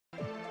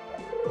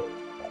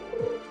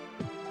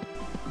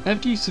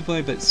After you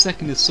survive that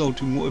second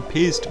assault in what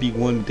appears to be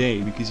one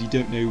day, because you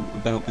don't know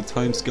about the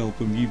timescale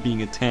from you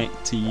being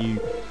attacked to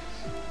you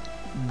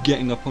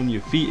getting up on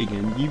your feet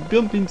again, you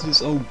bump into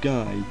this old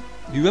guy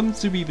who happens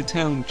to be the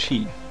town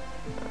chief.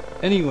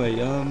 Anyway, he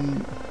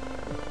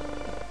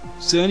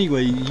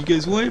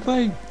goes, what if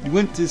I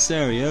went to this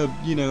area,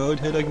 you know, I'd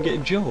heard I can get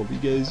a job. He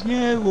goes,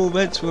 yeah, well,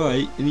 that's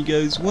right. And he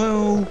goes,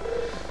 well,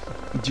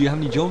 do you have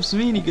any jobs for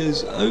me? And he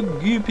goes, oh,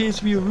 you appear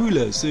to be a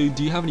ruler, so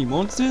do you have any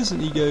monsters?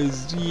 And he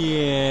goes,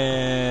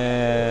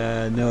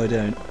 yeah, no I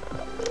don't.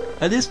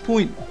 At this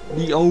point,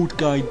 the old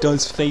guy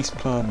does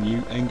facepalm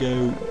you and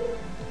go,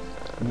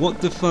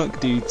 what the fuck,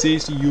 dude?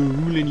 Seriously, you're a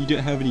ruler and you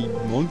don't have any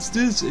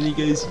monsters? And he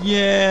goes,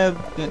 yeah,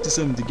 that just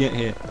something to get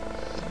here.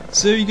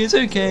 So he goes,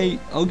 okay,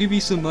 I'll give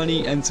you some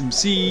money and some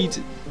seed.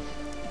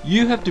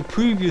 You have to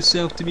prove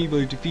yourself to me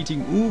by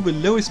defeating all the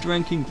lowest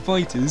ranking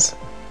fighters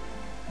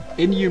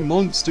in your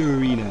monster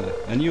arena.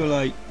 And you're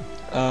like,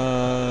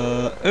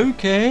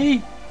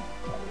 okay.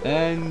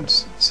 And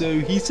so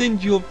he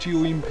sends you up to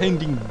your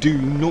impending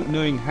doom, not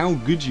knowing how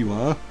good you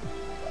are.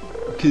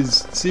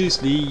 Because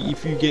seriously,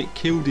 if you get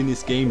killed in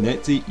this game,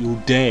 that's it,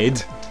 you're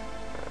dead.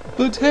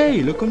 But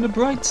hey, look on the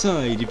bright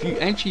side, if you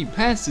actually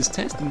pass this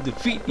test and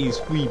defeat these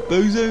three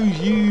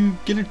bozos, you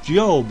get a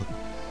job.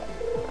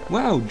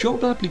 Wow,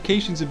 job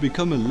applications have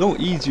become a lot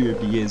easier over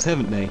the years,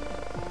 haven't they?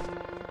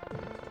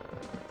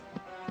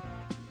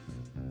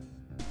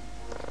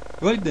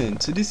 Right then,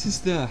 so this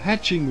is the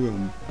hatching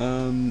room.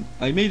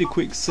 I made a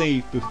quick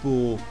save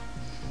before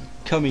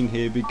coming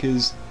here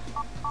because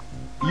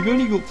you've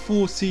only got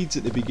 4 seeds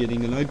at the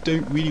beginning and I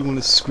don't really want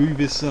to screw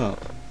this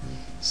up.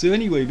 So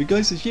anyway, the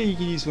guy says, yeah, you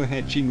can use my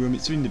hatching room,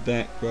 it's in the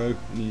back, bro.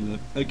 And you're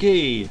like,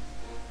 okay.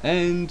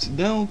 And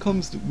now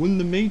comes one of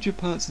the major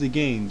parts of the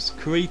games,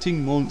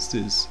 creating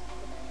monsters.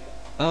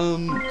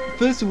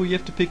 First of all, you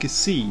have to pick a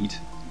seed.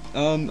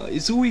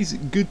 It's always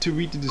good to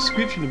read the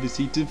description of the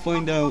seed to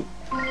find out,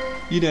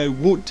 you know,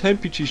 what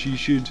temperatures you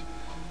should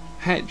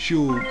hatch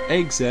your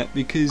eggs at,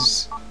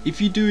 because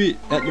if you do it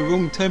at the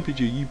wrong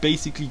temperature, you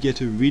basically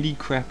get a really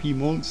crappy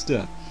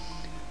monster.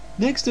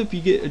 Next up,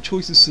 you get a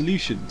choice of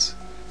solutions.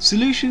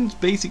 Solutions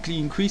basically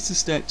increase the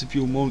stats of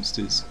your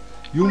monsters.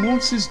 Your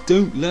monsters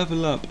don't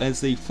level up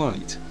as they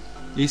fight.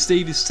 They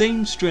stay the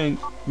same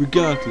strength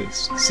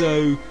regardless.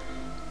 So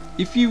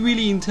if you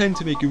really intend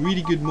to make a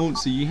really good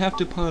monster, you have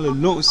to pile a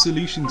lot of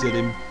solutions at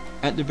him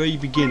at the very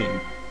beginning.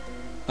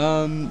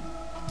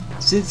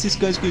 Since this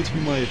guy's going to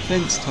be my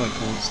offense type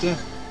monster,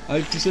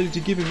 I've decided to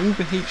give him all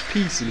the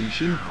HP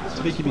solution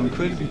to make him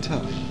incredibly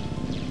tough.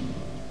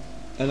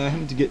 And I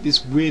happen to get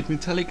this weird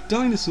metallic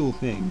dinosaur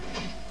thing.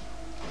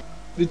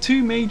 The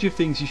two major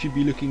things you should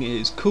be looking at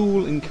is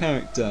cool and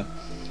character.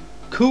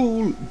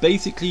 Cool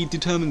basically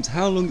determines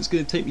how long it's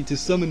going to take me to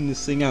summon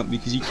this thing out,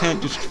 because you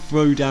can't just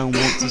throw down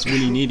monsters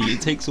willy-nilly,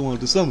 it takes a while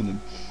to summon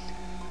them.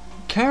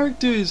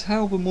 Character is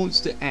how the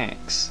monster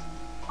acts.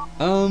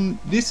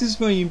 This is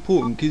very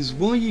important because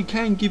while you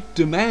can give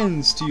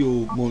demands to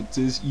your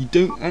monsters, you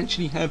don't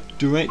actually have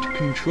direct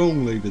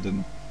control over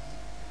them.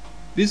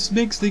 This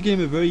makes the game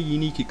a very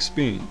unique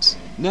experience.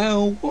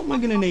 Now, what am I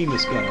going to name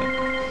this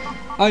guy?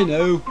 I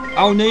know,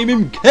 I'll name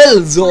him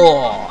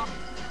Kelzor!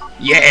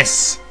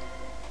 Yes!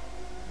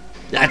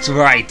 That's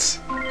right!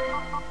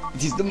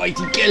 It is the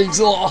mighty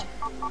Kelzor!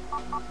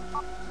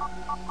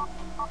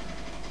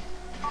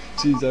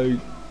 As I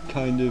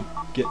kind of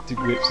get to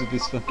grips with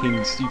this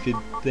fucking stupid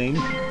thing.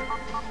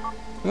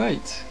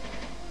 Right.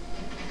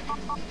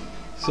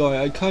 Sorry,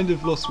 I kind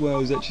of lost where I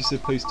was actually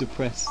supposed to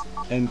press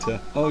enter.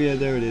 Oh yeah,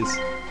 there it is.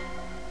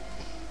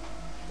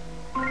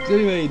 So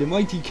anyway, the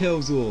mighty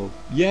Kelzor.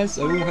 Yes,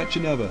 I will hatch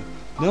another.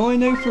 Now I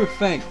know for a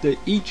fact that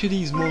each of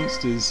these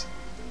monsters,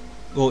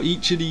 or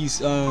each of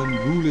these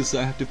rulers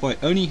that I have to fight,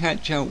 only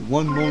hatch out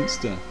one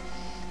monster.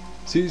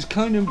 So it's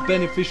kind of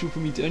beneficial for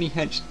me to only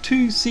hatch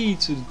 2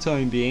 seeds for the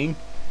time being,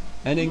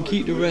 and then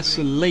keep the rest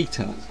for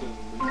later.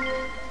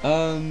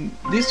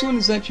 This one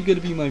is actually going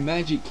to be my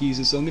magic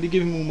user, so I'm going to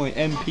give him all my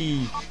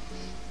MP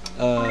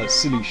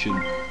solution.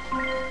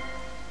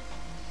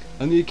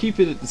 I'm going to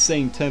keep it at the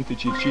same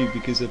temperature too,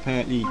 because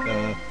apparently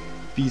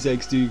these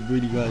eggs do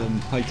really well in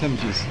high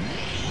temperatures.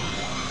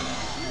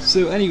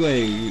 So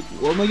anyway,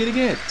 what am I going to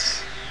get?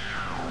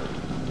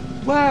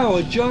 Wow,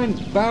 a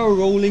giant barrel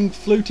rolling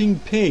floating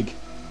pig.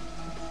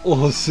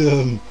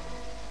 Awesome.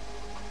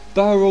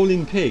 Barrel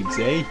rolling pigs,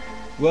 eh?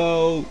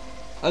 Well,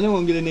 I know what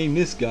I'm going to name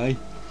this guy.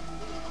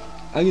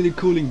 I'm going to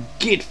call him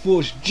Git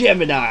Force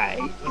Gemini.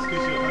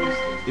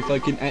 If I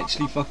can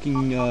actually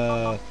fucking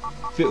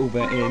fit all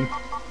that in.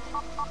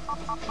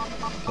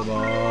 Come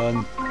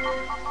on.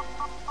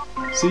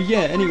 So yeah,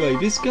 anyway,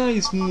 this guy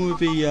is more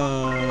of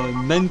a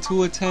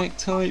mental attack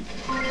type.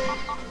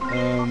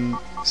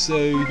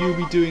 So he'll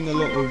be doing a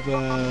lot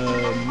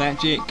of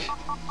magic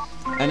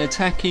and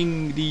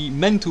attacking the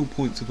mental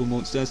points of a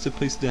monster as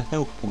opposed to the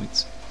health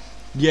points.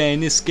 Yeah, in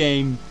this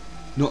game,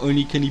 not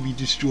only can he be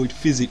destroyed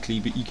physically,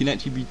 but you can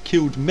actually be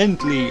killed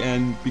mentally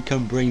and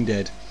become brain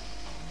dead.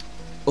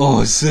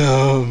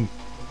 Awesome!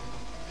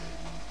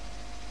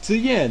 So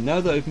yeah,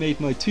 now that I've made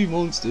my two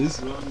monsters,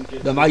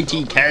 the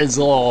mighty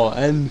Kelzor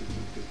and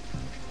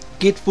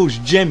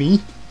Gitforce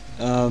Jemmy,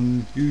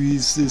 who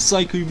is the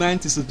Psycho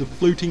Mantis of the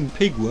floating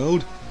pig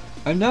world,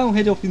 I now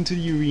head off into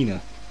the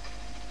arena.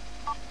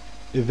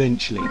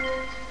 Eventually.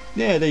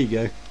 Yeah, there you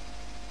go.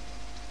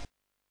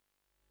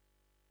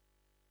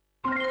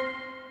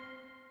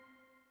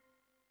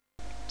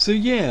 So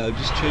yeah, I've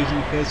just chosen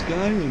the first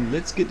guy and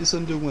let's get this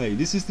underway.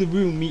 This is the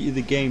real meat of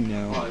the game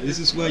now. This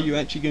is where you're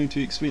actually going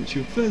to experience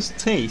your first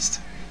taste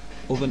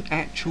of an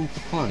actual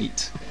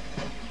fight.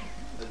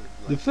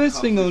 The first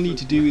thing I'll need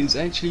to do is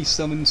actually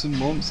summon some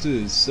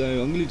monsters,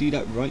 so I'm going to do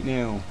that right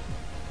now.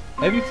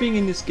 Everything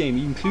in this game,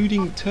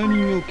 including turning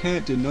your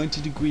character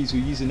 90 degrees,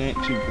 will use an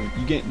action point.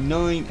 You get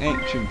 9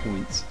 action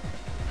points.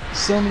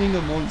 Summoning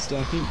a monster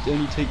I think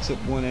only takes up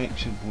 1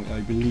 action point,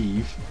 I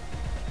believe.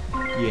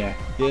 Yeah,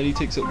 it only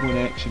takes up 1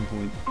 action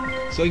point.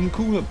 So I can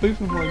call up both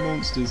of my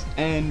monsters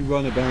and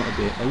run about a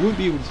bit. I won't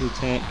be able to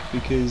attack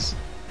because,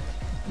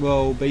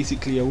 well,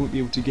 basically I won't be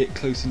able to get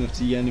close enough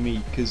to the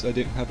enemy because I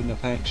don't have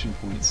enough action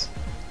points.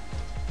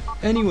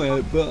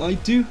 Anyway, but I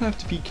do have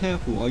to be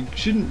careful. I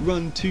shouldn't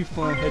run too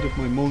far ahead of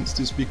my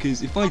monsters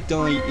because if I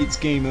die, it's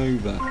game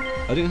over.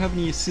 I don't have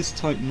any assist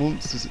type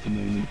monsters at the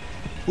moment.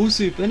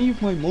 Also, if any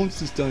of my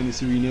monsters die in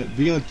this arena,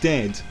 they are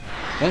dead.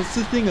 That's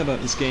the thing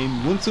about this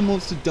game. Once a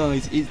monster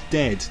dies, it's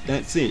dead.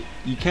 That's it.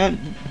 You can't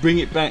bring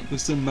it back with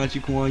some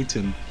magical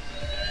item.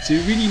 So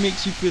it really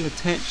makes you feel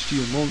attached to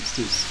your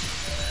monsters.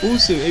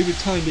 Also, over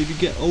time they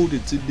get older,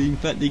 in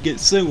fact they get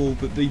so old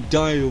that they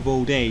die of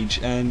old age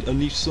and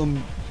unleash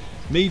some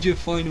major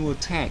final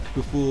attack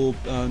before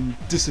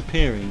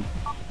disappearing.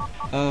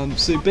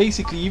 So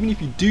basically, even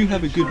if you do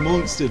have a good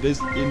monster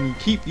and you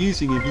keep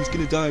using him, he's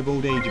going to die of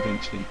old age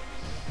eventually.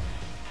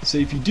 So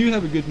if you do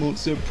have a good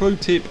monster, pro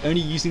tip,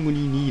 only using when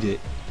you need it.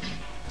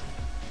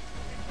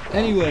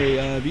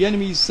 Anyway, the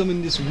enemies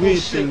summon this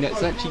weird thing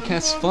that's actually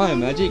casts fire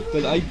magic,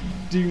 but I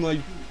do my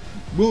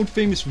world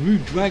famous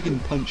rude dragon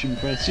punch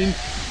impression,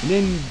 and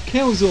then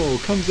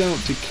Kelzor comes out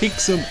to kick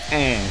some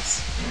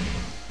ass.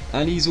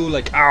 And he's all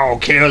like, "I'll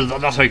kill the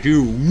lot of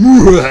you,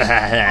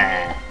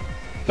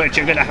 but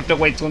you're gonna have to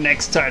wait till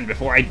next turn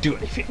before I do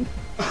anything.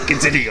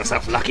 Consider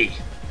yourself lucky."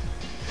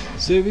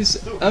 So this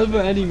other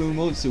animal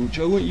monster, which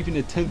I won't even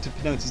attempt to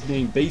pronounce his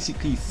name,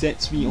 basically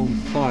sets me on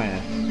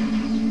fire.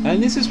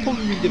 And this is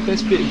probably the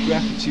best bit of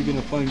graphics you're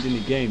gonna find in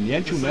the game. The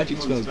actual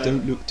magic spells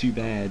don't look too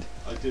bad.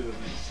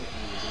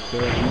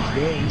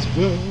 Burns,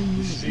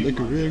 burns, like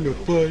a ring of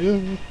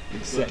fire,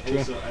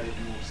 etc.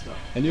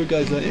 And your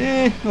guy's like,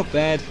 not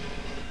bad.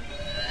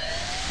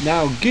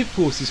 Now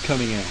Gitforce is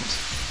coming out.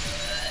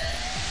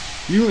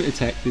 You won't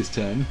attack this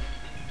turn.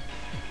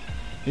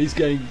 He's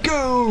going,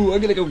 go!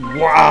 I'm gonna go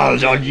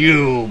wild on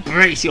you!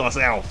 Brace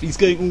yourself! He's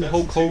going all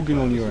Hulk Hogan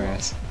on your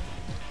ass.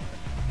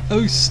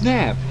 Oh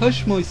snap!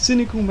 Hush my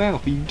cynical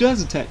mouth. He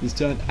does attack this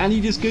turn and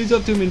he just goes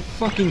up to him and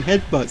fucking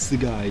headbutts the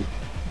guy.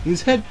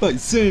 His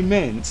headbutt's so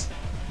immense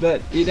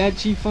that it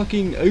actually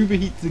fucking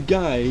overheats the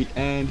guy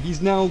and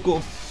he's now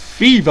got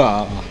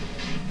fever!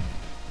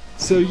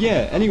 So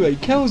yeah, anyway,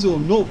 Kelzor,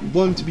 not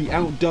one to be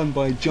outdone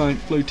by a giant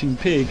floating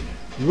pig,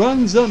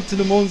 runs up to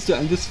the monster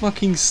and just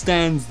fucking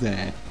stands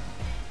there.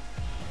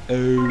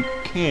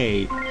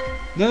 Okay.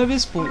 Now at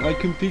this point I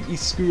completely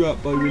screw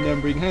up by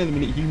remembering, hang on a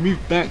minute, he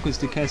moved backwards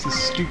to cast this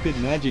stupid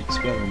magic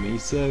spell on me,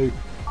 so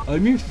I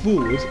move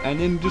forward and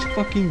then just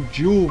fucking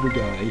jaw the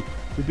guy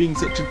for being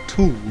such a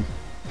tool.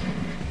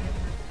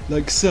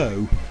 Like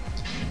so.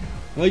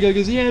 And the guy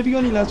goes, yeah, have you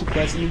got any last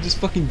requests? And he just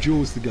fucking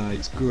jaws the guy,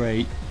 it's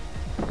great.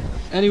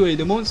 Anyway,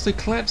 the monster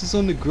collapses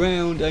on the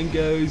ground and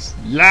goes,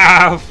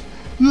 laugh!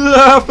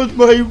 Laugh at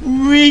my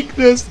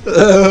weakness!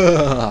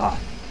 Ugh.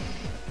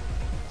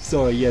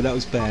 Sorry, yeah, that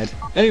was bad.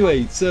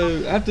 Anyway,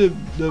 so after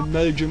the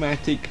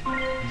melodramatic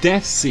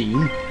death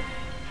scene,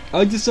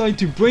 I decide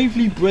to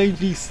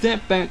bravely step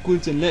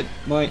backwards and let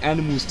my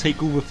animals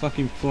take all the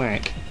fucking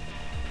flak.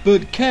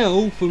 But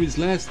Kel, for his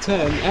last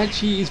turn,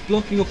 actually is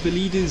blocking off the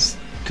leader's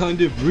kind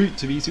of route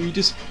to me, so he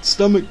just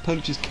stomach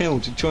punches Kel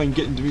to try and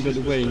get him to move out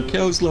of the way, and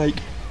Kel's like,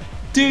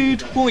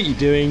 dude, what are you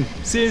doing?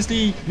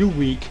 Seriously, you're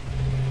weak.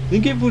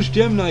 Then Gitforce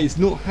Gemini is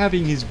not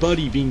having his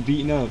buddy being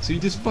beaten up, so he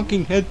just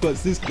fucking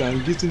headbutts this guy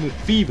and gives him a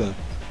fever.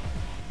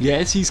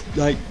 Yes, he's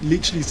like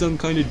literally some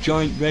kind of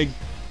giant red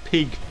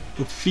pig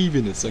of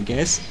feverness, I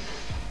guess.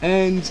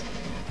 And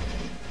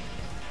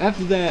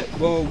after that,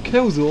 well,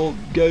 Kelzor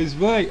goes,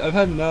 right, I've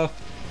had enough.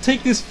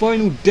 Take this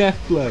final death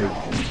blow.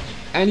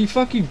 And he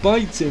fucking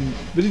bites him,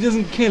 but he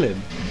doesn't kill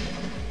him.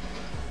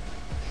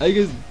 And he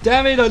goes,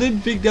 damn it, I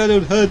didn't think that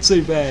would hurt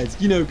so bad.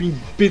 You know, being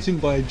bitten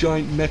by a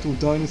giant metal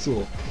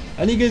dinosaur.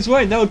 And he goes,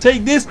 right, now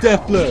take this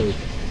death blow.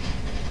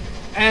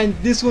 And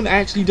this one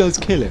actually does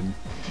kill him.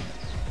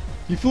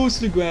 He falls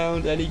to the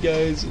ground and he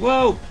goes,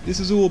 well, this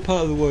is all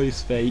part of the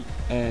warrior's fate,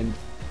 and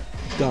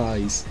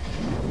dies.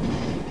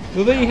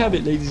 Well, there you have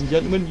it, ladies and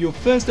gentlemen, your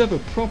first ever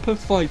proper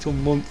fight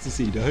on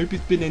Monsterseed. I hope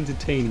it's been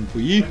entertaining for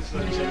you.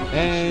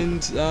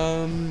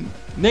 And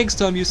next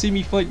time you'll see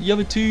me fight the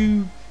other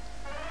two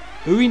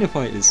arena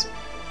fighters.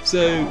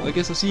 So I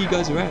guess I'll see you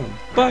guys around.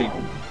 Bye!